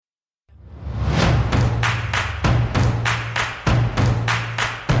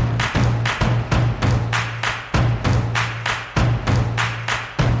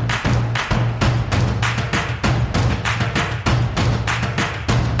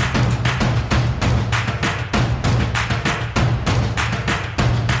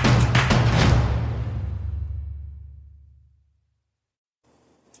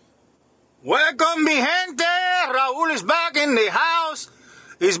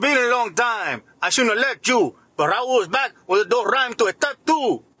It's been a long time. I shouldn't have left you. But Raul is back with a dope rhyme to step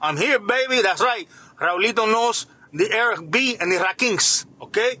 2. I'm here, baby. That's right. Raulito knows the Eric B and the Rakings.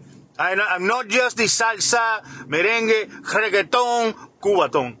 Okay? I'm not just the salsa, merengue, reggaeton,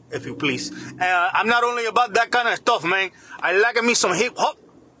 cubaton, if you please. I'm not only about that kind of stuff, man. I like me some hip hop,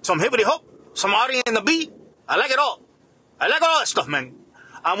 some hippity hop, some R and B. I like it all. I like all that stuff, man.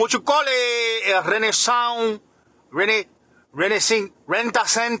 I'm what you call a renaissance, renaissance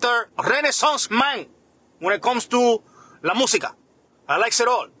man when it comes to la música. I like it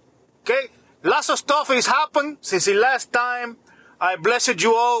all. Okay? Lots of stuff has happened since the last time I blessed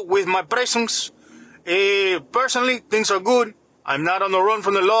you all with my presence. Personally, things are good. I'm not on the run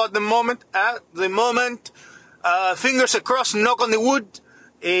from the law at the moment. Fingers across, knock on the wood,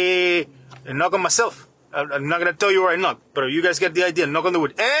 and knock on myself. I'm not going to tell you where I knock, but you guys get the idea. Knock on the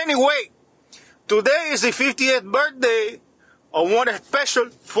wood. Anyway, today is the 50th birthday of one special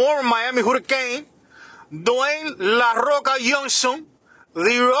former Miami Hurricane, Dwayne La Roca Johnson.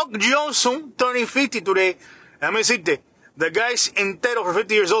 The Rock Johnson turning 50 today. Let me see. The guy's entero for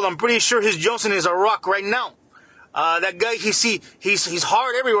 50 years old. I'm pretty sure his Johnson is a rock right now. That guy, he's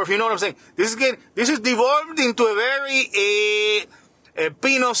hard everywhere, if you know what I'm saying. This is devolved into a very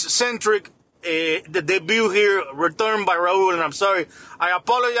Pinos-centric the debut here, returned by Raul, and I'm sorry. I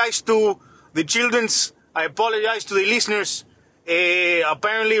apologize to the children's. I apologize to the listeners.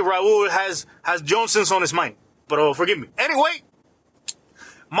 Apparently, Raul has Johnsons on his mind. But forgive me. Anyway,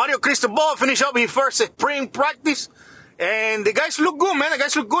 Mario Cristobal finished up his first spring practice. And the guys look good, man. The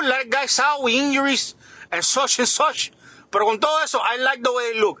guys look good. A lot of guys out with injuries and such and such. Pero con todo eso, I like the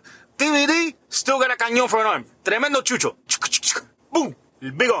way they look. TBD still got a cañón for an arm. Tremendo chucho. Boom.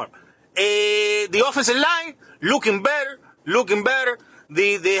 Big arm. The offensive line looking better.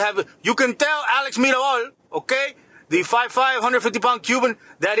 They have, you can tell Alex Mirabal, okay? The 5'5", 150-pound Cuban,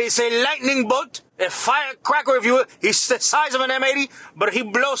 that is a lightning bolt, a firecracker, if you will. He's the size of an M80, but he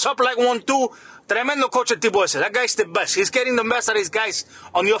blows up like 1-2. Tremendo coach el tipo ese. That guy's the best. He's getting the best out of his guys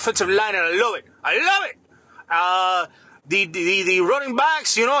on the offensive line, and I love it. The running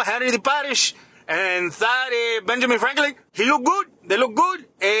backs, you know, Henry DeParish and Thad Benjamin Franklin, he look good. They look good.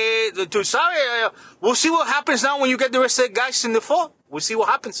 We'll see what happens now when you get the rest of the guys in the fall. We'll see what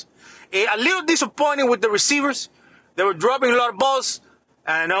happens. A little disappointing with the receivers. They were dropping a lot of balls.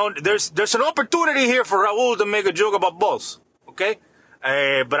 I know there's an opportunity here for Raul to make a joke about balls. Okay?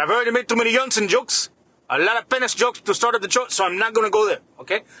 But I've already made too many Johnson jokes. A lot of penis jokes to start at the show, so I'm not going to go there.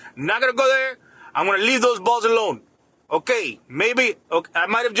 Okay? Not going to go there. I'm going to leave those balls alone. Okay, maybe I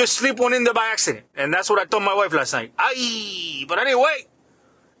might have just slipped one in there by accident. And that's what I told my wife last night. But anyway,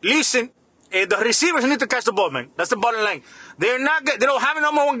 listen, the receivers need to catch the ball, man. That's the bottom line. They don't have a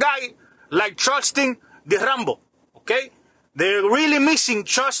number one guy like Charleston the Rambo. Okay? They're really missing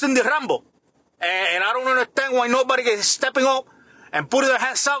Charleston the Rambo. And I don't understand why nobody is stepping up and putting their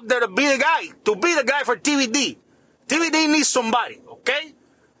hands out there to be the guy for TVD. TVD needs somebody, okay?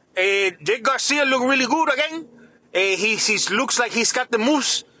 Jake Garcia look really good again. He looks like he's got the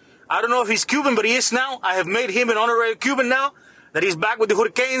moves. I don't know if he's Cuban, but he is now. I have made him an honorary Cuban now that he's back with the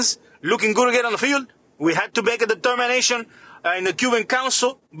Hurricanes, looking good again on the field. We had to make a determination in the Cuban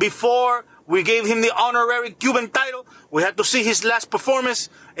Council before we gave him the honorary Cuban title. We had to see his last performance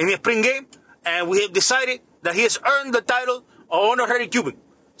in the spring game, and we have decided that he has earned the title of honorary Cuban.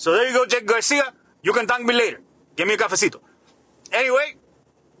 So there you go, Jake Garcia. You can thank me later. Give me a cafecito. Anyway,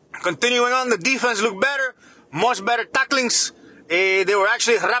 continuing on, the defense looked better. Much better tacklings. They were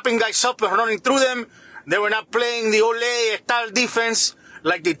actually wrapping guys up and running through them. They were not playing the Ole-style defense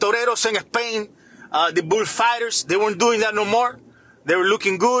like the Toreros in Spain, the Bullfighters. They weren't doing that no more. They were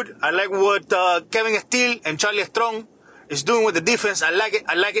looking good. I like what Kevin Steele and Charlie Strong is doing with the defense. I like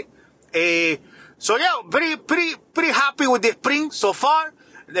it. So yeah, pretty happy with the spring so far.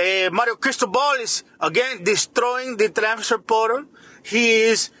 Mario Cristobal is again destroying the transfer portal.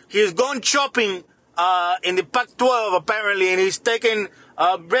 He's gone shopping in the Pac-12 apparently, and he's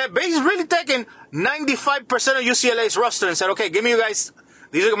really taken 95% of UCLA's roster and said, okay, give me you guys.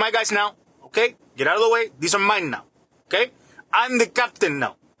 These are my guys now. Okay, get out of the way. These are mine now. Okay, I'm the captain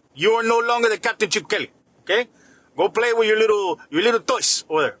now. You are no longer the captain, Chip Kelly. Okay, go play with your little toys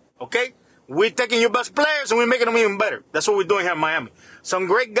over there. Okay, we're taking your best players and we're making them even better. That's what we're doing here in Miami. Some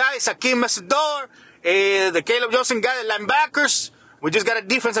great guys, Akeem Mesidor, the Caleb Johnson guy, the linebackers. We just got a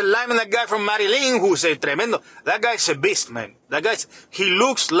defensive lineman, that guy from Maryland, who's a tremendo. That guy's a beast, man. He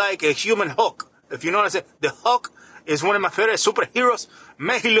looks like a human Hulk. If you know what I'm saying. The Hulk is one of my favorite superheroes.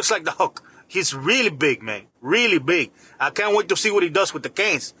 Man, he looks like the Hulk. He's really big, man. Really big. I can't wait to see what he does with the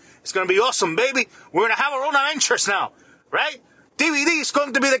Canes. It's going to be awesome, baby. We're going to have our own adventures now, right? TBD is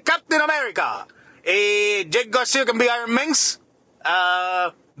going to be the Captain America. Jake Garcia can be Iron Man's.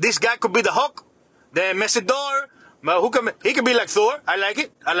 This guy could be the Hulk, the Messidor. He can be like Thor. I like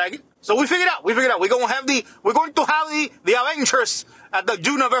it. So we figured out. We're going to have the Avengers at the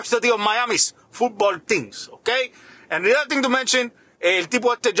University of Miami's football teams. Okay. And the other thing to mention, el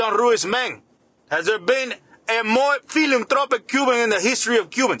tipo este John Ruiz, man, has there been a more philanthropic Cuban in the history of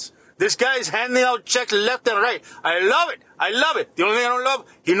Cubans? This guy is handing out checks left and right. I love it. The only thing I don't love,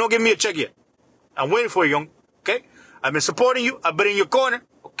 he don't give me a check yet. I'm waiting for you, young. Okay? I've been supporting you. I've been in your corner.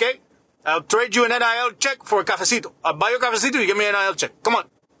 Okay? I'll trade you an NIL check for a cafecito. I'll buy you a cafecito, you give me an NIL check. Come on.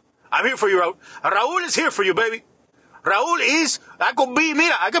 I'm here for you, Raul. Raul is here for you, baby.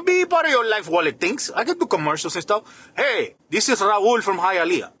 I could be part of your life wallet things. I could do commercials and stuff. Hey, this is Raul from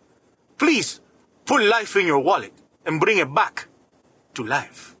Hialeah. Please, put life in your wallet and bring it back to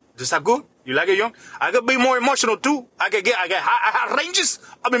life. Is that good? You like it, young? I could be more emotional too. I have ranges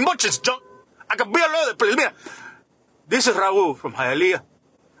of emotions, John. I could be all over the place. Mira, this is Raul from Hialeah.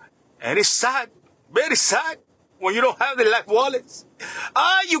 And it's sad, very sad, when you don't have the life wallets.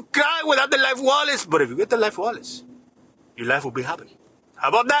 You cry without the life wallets. But if you get the life wallets, your life will be happy. How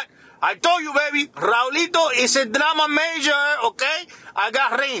about that? I told you, baby, Raulito is a drama major, okay? I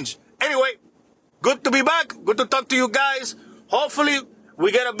got range. Anyway, good to be back. Good to talk to you guys. Hopefully,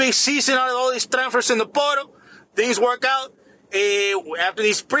 we get a big season out of all these transfers in the portal. Things work out. After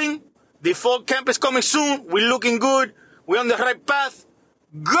the spring, the fall camp is coming soon. We're looking good. We're on the right path.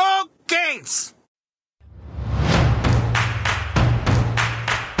 Go Kings!